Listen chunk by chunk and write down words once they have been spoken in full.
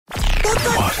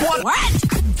What?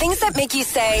 Things that make you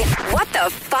say, what the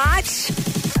fotch?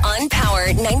 On Power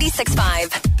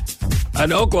 96.5.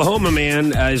 An Oklahoma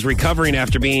man is recovering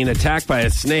after being attacked by a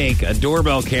snake. A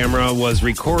doorbell camera was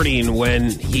recording when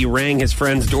he rang his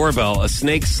friend's doorbell. A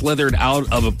snake slithered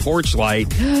out of a porch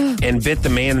light and bit the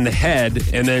man in the head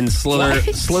and then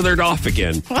slithered off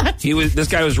again. What? This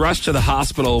guy was rushed to the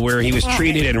hospital where he was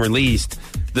treated and released.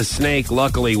 The snake,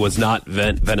 luckily, was not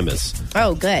venomous.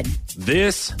 Oh, good.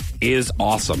 This is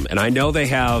awesome. And I know they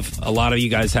have, a lot of you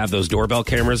guys have those doorbell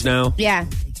cameras now. Yeah.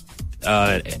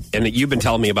 And you've been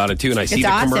telling me about it too, and I see the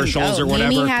awesome. commercials or whatever.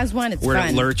 Mimi has one. It's where fun.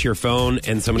 it alerts your phone,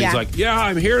 and somebody's Yeah. like, "Yeah,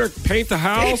 I'm here to paint the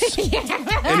house,"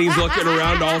 and he's looking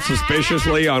around all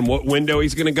suspiciously on what window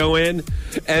he's going to go in,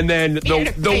 and then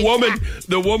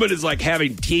the woman is like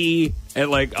having tea at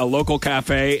like a local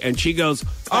cafe, and she goes,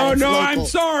 "Oh no, local. I'm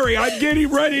sorry, I'm getting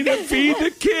ready to feed the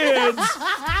kids.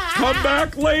 Come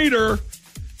back later."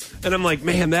 And I'm like,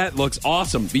 man, that looks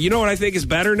awesome. But you know what I think is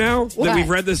better now that What? we've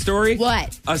read this story?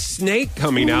 What? A snake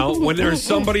coming out when there's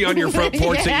somebody on your front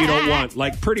porch that you don't want.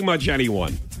 Like pretty much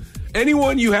anyone.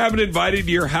 Anyone you haven't invited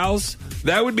to your house,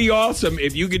 that would be awesome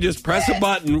if you could just press a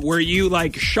button where you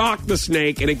like shock the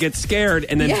snake and it gets scared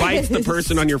and then bites the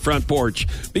person on your front porch.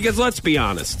 Because let's be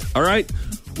honest, all right?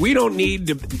 We don't need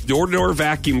door-to-door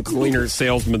vacuum cleaner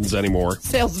salesmen anymore.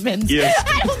 Salesmen. Yes.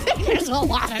 I don't think there's a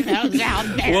lot of those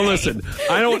out there. Well, listen,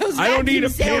 I don't need a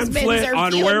vacuum salesmen pamphlet are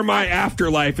on feeling where my fine.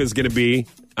 afterlife is going to be.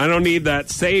 I don't need that.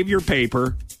 Save your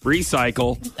paper,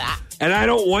 recycle. And I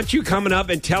don't want you coming up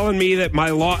and telling me that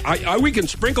my lawn, we can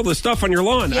sprinkle the stuff on your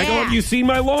lawn. I go, Yeah. have you seen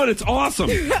my lawn? It's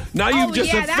awesome. Now you've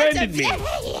just offended me.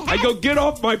 I go, get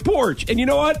off my porch. And you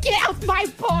know what? Get off my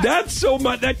porch. That's so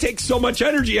much. That takes so much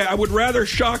energy. I would rather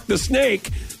shock the snake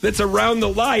that's around the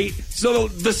light so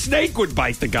the snake would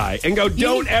bite the guy and go,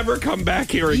 don't ever come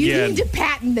back here You again. need to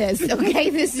patent this,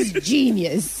 okay? This is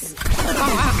genius. What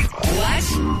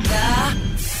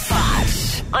the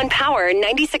fotch? On Power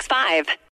 96.5.